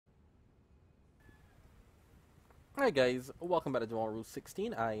Hi guys, welcome back to Javon Rule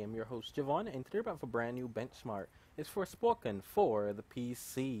 16. I am your host Javon, and today we're back with a brand new benchmark. It's Forspoken for the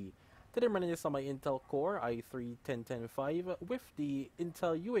PC. Today I'm running this on my Intel Core i3-10105 with the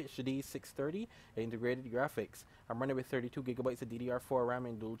Intel UHD 630 integrated graphics. I'm running with 32GB of DDR4 RAM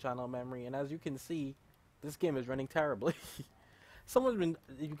and dual channel memory, and as you can see, this game is running terribly.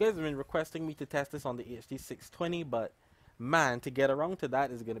 You guys have been requesting me to test this on the HD 620, but man, to get around to that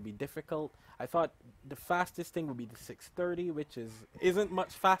is going to be difficult. I thought the fastest thing would be the 630, which isn't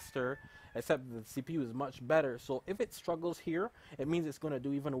much faster, except the CPU is much better. So if it struggles here, it means it's going to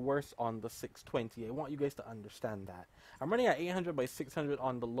do even worse on the 620. I want you guys to understand that. I'm running at 800 by 600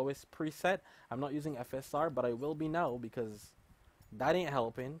 on the lowest preset. I'm not using FSR, but I will be now because that ain't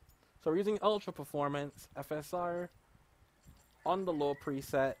helping. So we're using Ultra Performance, FSR, on the low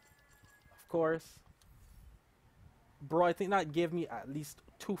preset, of course. Bro, I think that gave me at least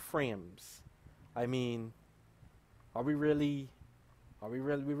 2 frames. I mean, are we really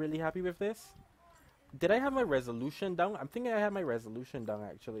happy with this? Did I have my resolution down? I'm thinking I had my resolution down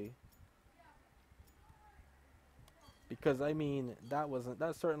actually. Because I mean,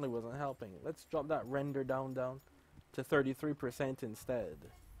 that certainly wasn't helping. Let's drop that render down to 33% instead.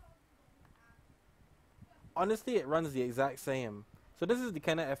 Honestly, it runs the exact same. So this is the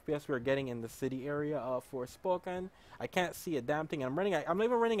kind of FPS we're getting in the city area of Forspoken. I can't see a damn thing. I'm not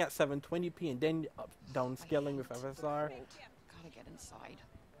even running at 720p and then downscaling with FSR. Gotta get inside.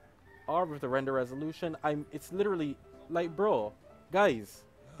 Or with the render resolution. It's literally like, bro, guys,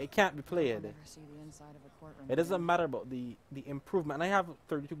 it can't be played. It doesn't matter about the improvement. And I have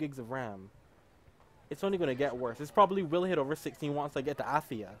 32 gigs of RAM. It's only gonna get worse. This probably will hit over 16 once I get to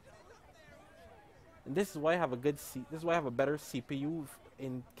AVERMEDIA. And this is why I have a better CPU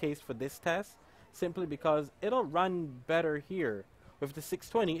in case for this test, simply because it'll run better here. With the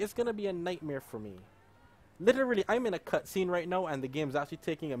 620, it's gonna be a nightmare for me. Literally, I'm in a cutscene right now, and the game's actually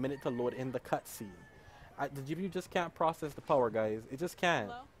taking a minute to load in the cutscene. The GPU just can't process the power, guys. It just can't.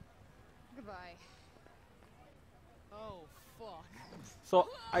 Hello? Goodbye. Oh fuck. So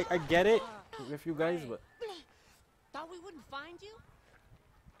I get it with you guys, but thought we wouldn't find you.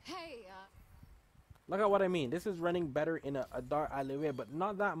 Hey, look at what I mean. This is running better in a dark alleyway, but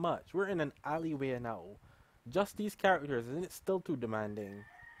not that much. We're in an alleyway now. Just these characters, and it's still too demanding.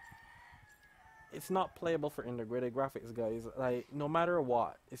 It's not playable for integrated graphics, guys. Like, no matter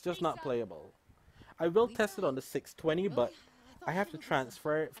what, it's just not playable. I will test it on the 620, but I have to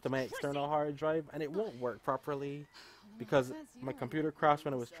transfer it to my external hard drive, and it won't work properly because my computer crashed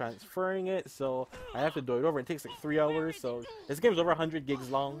when I was transferring it, so I have to do it over. It takes like 3 hours, so this game's over 100 gigs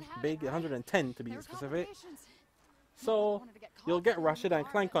long, big, 110 to be specific. So you'll get Ratchet and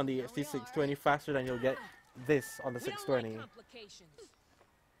Clank on the HD 620 faster than you'll get this on the 620.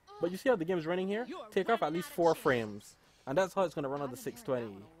 But you see how the game's running here? Take off at least 4 frames, and that's how it's going to run on the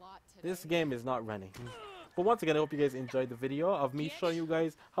 620. This game is not running. But once again, I hope you guys enjoyed the video of me showing you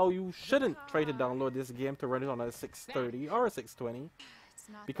guys how you shouldn't try to download this game to run it on a 630 or a 620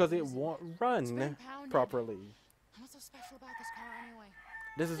 because it won't run properly. What's so special about this car anyway?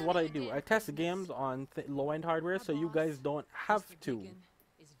 This is what I do. I test games on low-end hardware so you guys don't have to.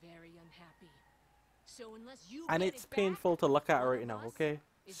 And it's painful to look at right now, okay?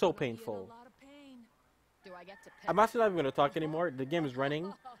 So painful. I'm actually not even going to talk anymore. The game is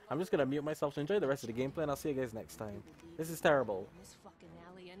running. I'm just going to mute myself to enjoy the rest of the gameplay, and I'll see you guys next time. This is terrible. This fucking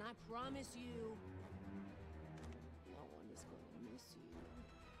alley, and I promise you, no one is going to miss you.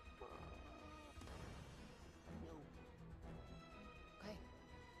 No. Okay,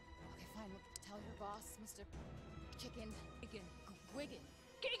 fine. Tell your boss, Mr. Chicken. Gigan.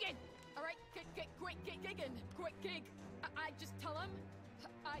 All right, Gigan. I just tell him.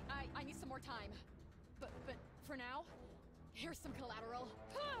 I need some more time. But for now, here's some collateral.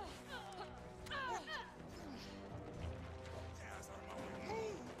 Move! Out of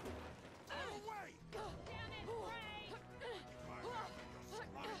the way! Damn it, Ray!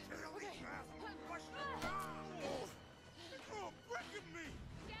 You're breaking me!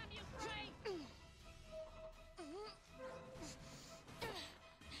 Damn you, Ray!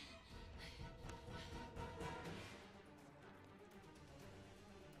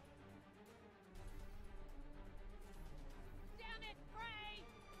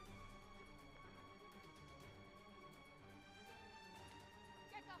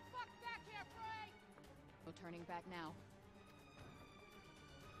 No turning back now.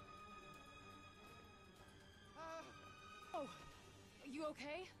 Oh, you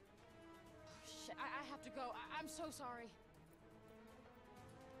okay? Oh, shit, I have to go. I'm so sorry.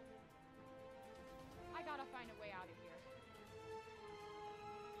 I gotta find a way out of here.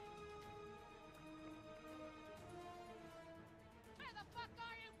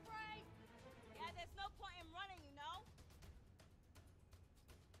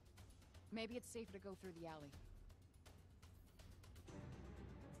 Maybe it's safer to go through the alley.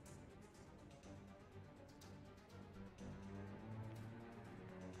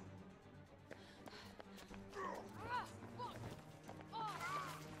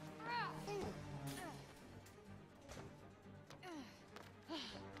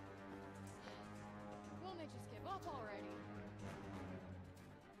 Won't they just give up already?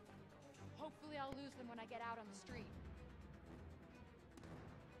 Hopefully I'll lose them when I get out on the street.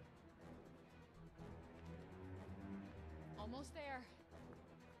 Almost there.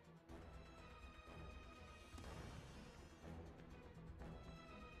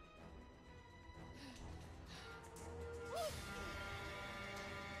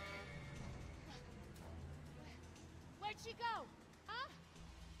 Where'd she go? Huh?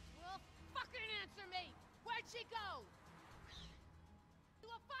 Well, fucking answer me! Where'd she go? You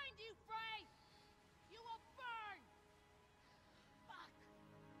will find you, Frey! You will burn! Fuck!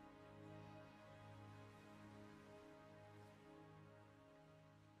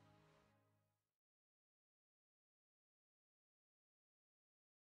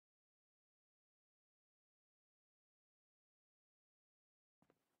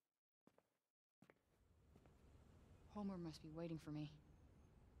 Homer must be waiting for me.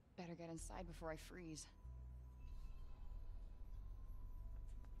 Better get inside before I freeze.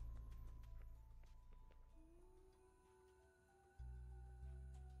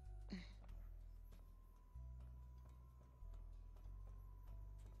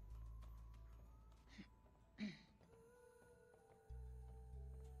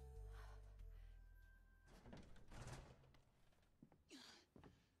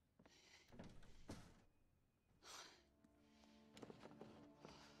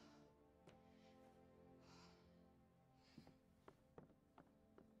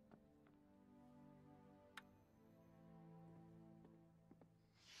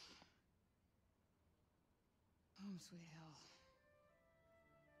 Home sweet hell.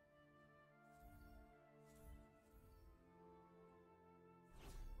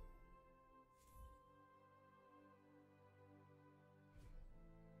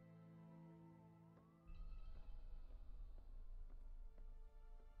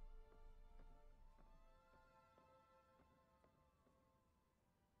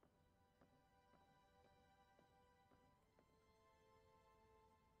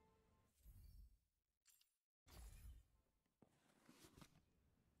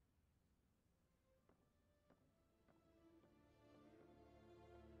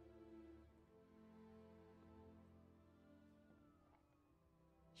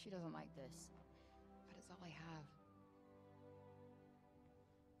 She doesn't like this, but it's all I have.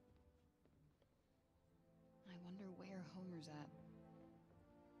 I wonder where Homer's at.